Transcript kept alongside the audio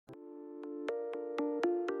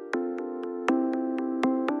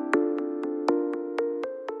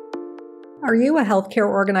Are you a healthcare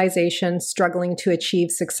organization struggling to achieve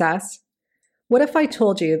success? What if I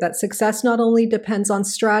told you that success not only depends on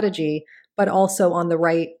strategy, but also on the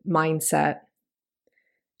right mindset?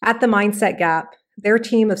 At the Mindset Gap, their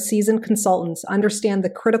team of seasoned consultants understand the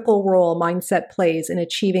critical role mindset plays in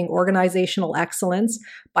achieving organizational excellence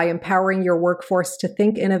by empowering your workforce to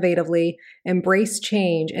think innovatively, embrace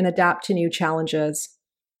change, and adapt to new challenges.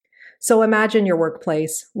 So imagine your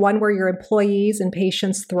workplace, one where your employees and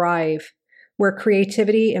patients thrive, where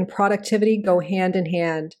creativity and productivity go hand in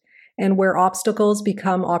hand, and where obstacles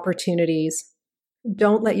become opportunities.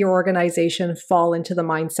 Don't let your organization fall into the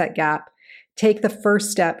mindset gap. Take the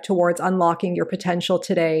first step towards unlocking your potential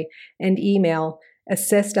today and email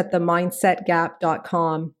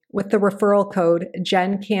assist@themindsetgap.com with the referral code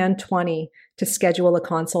GenCan20 to schedule a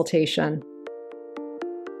consultation.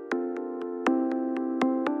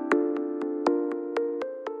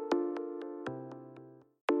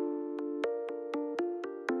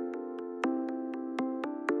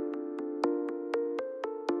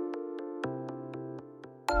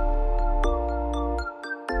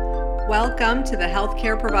 Welcome to the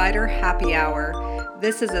Healthcare Provider Happy Hour.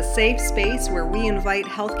 This is a safe space where we invite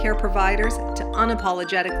healthcare providers to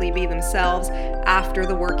unapologetically be themselves after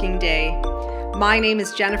the working day. My name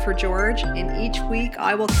is Jennifer George, and each week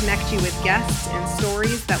I will connect you with guests and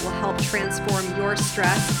stories that will help transform your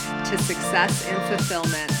stress to success and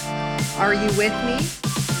fulfillment. Are you with me?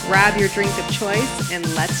 Grab your drink of choice and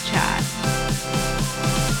let's chat.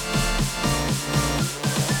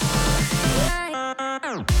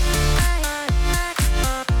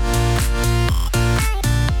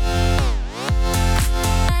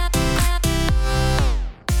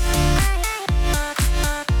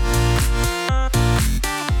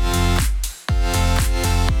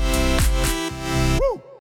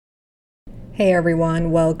 Hey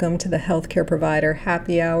everyone, welcome to the Healthcare Provider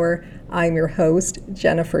Happy Hour. I'm your host,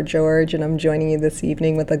 Jennifer George, and I'm joining you this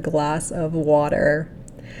evening with a glass of water.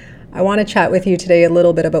 I want to chat with you today a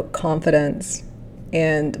little bit about confidence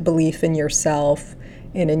and belief in yourself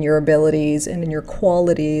and in your abilities and in your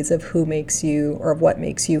qualities of who makes you or of what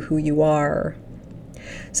makes you who you are.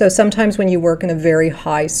 So sometimes when you work in a very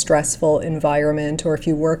high stressful environment, or if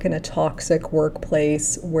you work in a toxic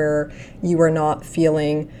workplace where you are not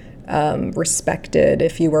feeling respected,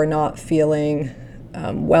 if you are not feeling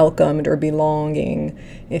welcomed or belonging,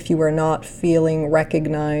 if you are not feeling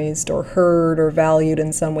recognized or heard or valued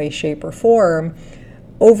in some way, shape, or form,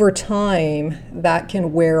 over time, that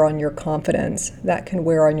can wear on your confidence, that can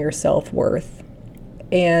wear on your self-worth.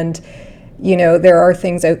 And, you know, there are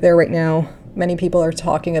things out there right now, many people are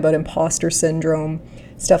talking about imposter syndrome,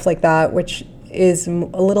 stuff like that, which is a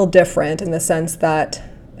little different in the sense that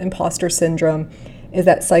imposter syndrome is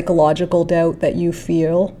that psychological doubt that you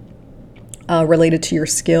feel related to your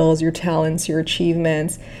skills, your talents, your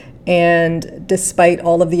achievements. And despite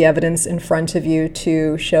all of the evidence in front of you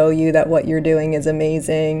to show you that what you're doing is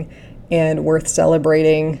amazing and worth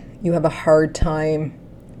celebrating, you have a hard time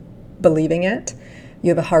believing it.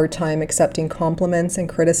 You have a hard time accepting compliments and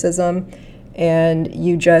criticism, and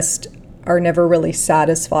you just are never really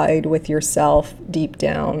satisfied with yourself deep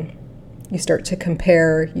down. You start to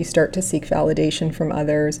compare, you start to seek validation from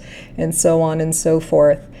others, and so on and so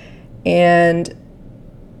forth. And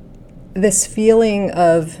this feeling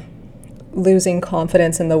of losing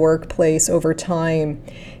confidence in the workplace over time,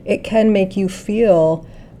 it can make you feel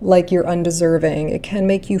like you're undeserving. It can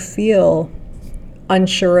make you feel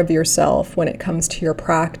unsure of yourself when it comes to your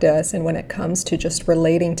practice and when it comes to just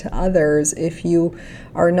relating to others if you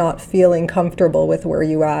are not feeling comfortable with where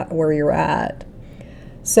you're at.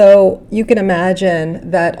 So you can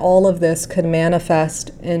imagine that all of this could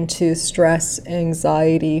manifest into stress,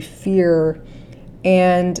 anxiety, fear,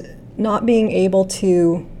 and not being able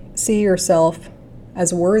to see yourself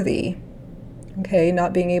as worthy, okay?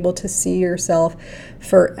 Not being able to see yourself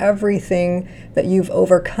for everything that you've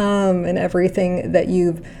overcome and everything that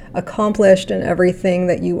you've accomplished and everything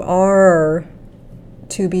that you are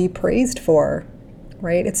to be praised for,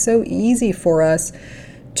 right? It's so easy for us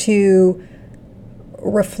to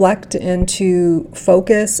reflect and to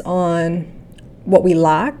focus on what we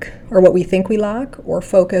lack or what we think we lack, or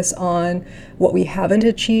focus on what we haven't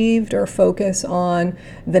achieved, or focus on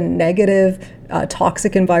the negative,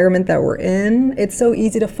 toxic environment that we're in. It's so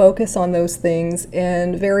easy to focus on those things,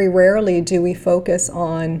 and very rarely do we focus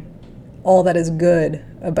on all that is good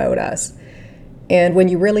about us. And when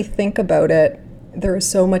you really think about it, there is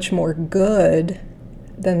so much more good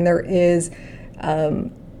than there is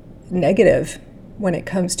negative when it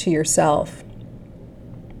comes to yourself.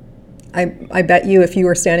 I bet you if you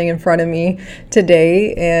were standing in front of me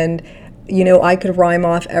today and I could rhyme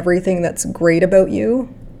off everything that's great about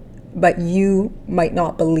you, but you might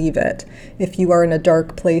not believe it. If you are in a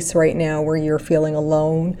dark place right now where you're feeling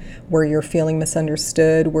alone, where you're feeling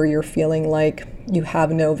misunderstood, where you're feeling like you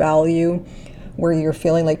have no value, where you're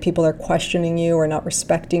feeling like people are questioning you or not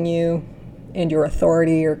respecting you and your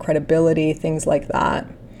authority or credibility, things like that.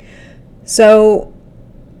 So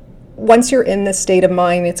once you're in this state of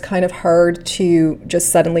mind, it's kind of hard to just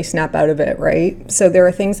suddenly snap out of it, right? So there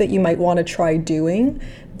are things that you might want to try doing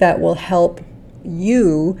that will help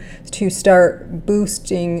you to start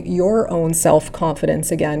boosting your own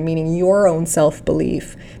self-confidence again, meaning your own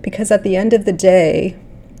self-belief. Because at the end of the day,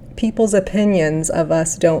 people's opinions of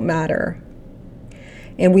us don't matter.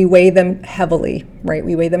 And we weigh them heavily, right?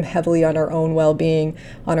 We weigh them heavily on our own well-being,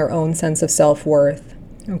 on our own sense of self-worth.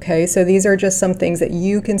 Okay, so these are just some things that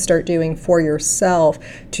you can start doing for yourself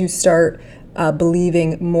to start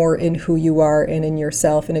believing more in who you are and in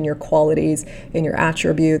yourself and in your qualities, in your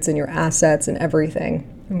attributes and your assets and everything.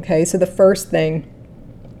 Okay, so the first thing,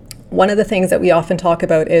 one of the things that we often talk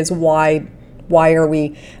about is why are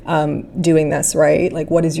we doing this, right?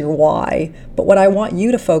 Like, what is your why? But what I want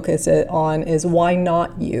you to focus it on is why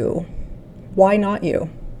not you? Why not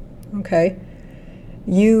you? Okay,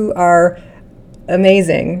 you are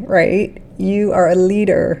amazing, right? You are a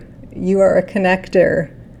leader. You are a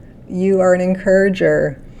connector. You are an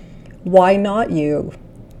encourager. Why not you,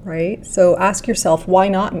 right? So ask yourself, why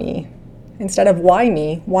not me? Instead of why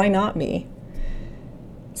me, why not me?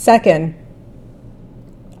 Second,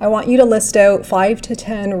 I want you to list out 5 to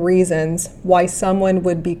 10 reasons why someone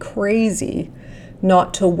would be crazy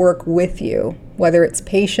not to work with you, whether it's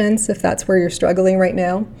patients, if that's where you're struggling right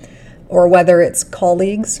now, or whether it's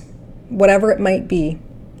colleagues, whatever it might be.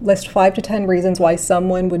 List 5 to 10 reasons why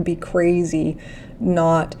someone would be crazy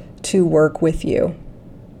not to work with you.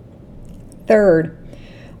 Third,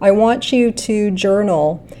 I want you to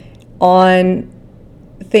journal on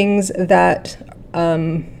things that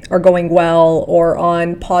are going well or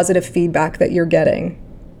on positive feedback that you're getting.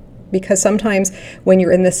 Because sometimes when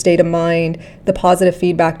you're in this state of mind, the positive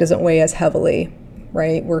feedback doesn't weigh as heavily,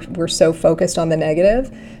 right? We're so focused on the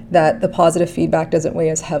negative that the positive feedback doesn't weigh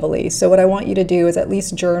as heavily. So what I want you to do is at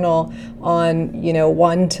least journal on,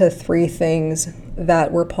 1 to 3 things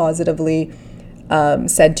that were positively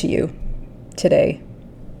said to you today.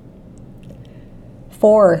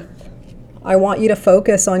 Fourth, I want you to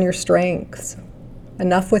focus on your strengths.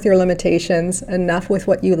 Enough with your limitations, enough with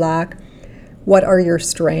what you lack. What are your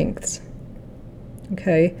strengths?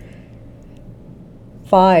 Okay.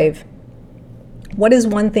 5, what is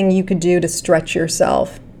one thing you could do to stretch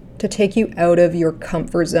yourself, to take you out of your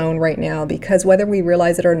comfort zone right now? Because whether we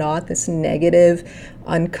realize it or not, this negative,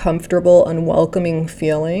 uncomfortable, unwelcoming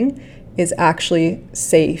feeling is actually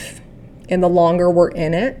safe. And the longer we're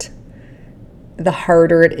in it, the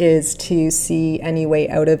harder it is to see any way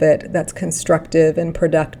out of it that's constructive and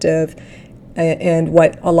productive and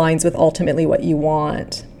what aligns with ultimately what you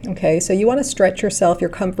want. Okay, so you want to stretch yourself, your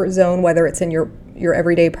comfort zone, whether it's in your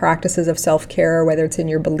everyday practices of self-care, whether it's in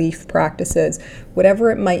your belief practices, whatever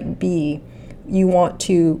it might be, you want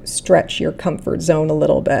to stretch your comfort zone a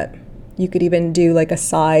little bit. You could even do like a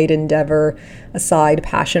side endeavor, a side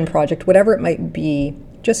passion project, whatever it might be.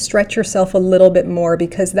 Just stretch yourself a little bit more,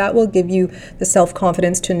 because that will give you the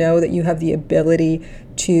self-confidence to know that you have the ability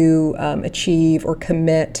to achieve or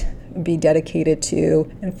commit, be dedicated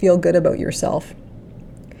to, and feel good about yourself.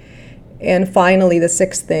 And finally, the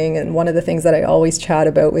 6th thing, and one of the things that I always chat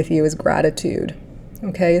about with you, is gratitude.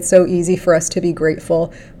 Okay, it's so easy for us to be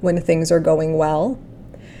grateful when things are going well,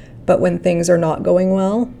 but when things are not going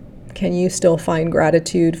well, can you still find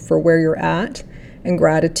gratitude for where you're at and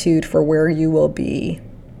gratitude for where you will be?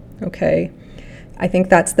 Okay, I think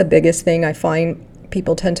that's the biggest thing. I find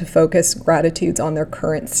people tend to focus gratitudes on their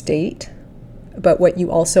current state, but what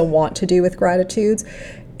you also want to do with gratitudes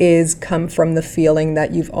is come from the feeling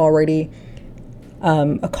that you've already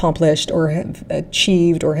accomplished or have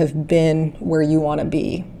achieved or have been where you want to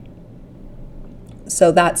be.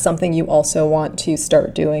 So that's something you also want to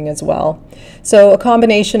start doing as well. So a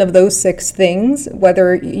combination of those 6 things,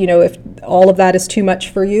 whether, if all of that is too much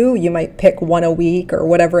for you, you might pick 1 a week or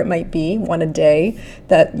whatever it might be, 1 a day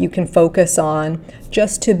that you can focus on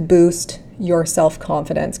just to boost your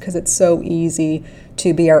self-confidence, because it's so easy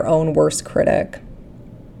to be our own worst critic.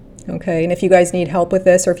 Okay, and if you guys need help with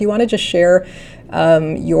this, or if you want to just share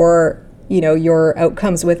your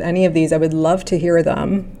outcomes with any of these, I would love to hear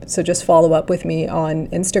them. So just follow up with me on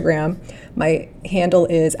Instagram. My handle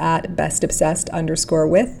is at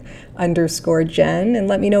bestobsessed_with_Jen, and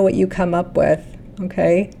let me know what you come up with,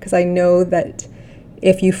 okay? Because I know that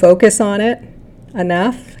if you focus on it,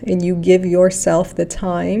 enough and you give yourself the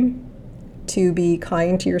time to be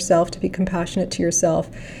kind to yourself, to be compassionate to yourself,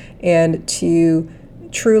 and to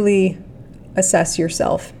truly assess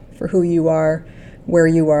yourself for who you are, where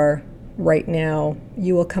you are right now,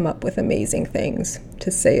 you will come up with amazing things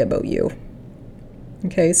to say about you.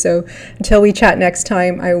 Okay, so until we chat next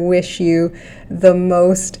time, I wish you the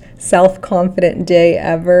most self-confident day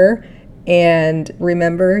ever, and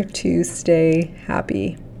remember to stay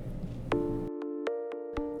happy.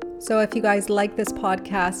 So if you guys like this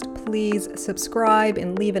podcast, please subscribe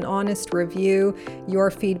and leave an honest review.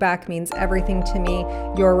 Your feedback means everything to me.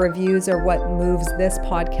 Your reviews are what moves this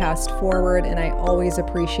podcast forward, and I always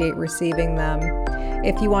appreciate receiving them.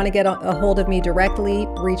 If you want to get a hold of me directly,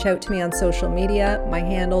 reach out to me on social media. My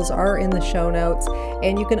handles are in the show notes,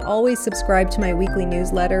 and you can always subscribe to my weekly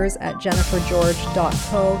newsletters at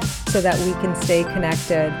jennifergeorge.co so that we can stay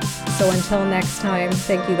connected. So until next time,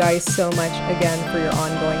 thank you guys so much again for your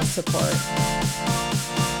ongoing support.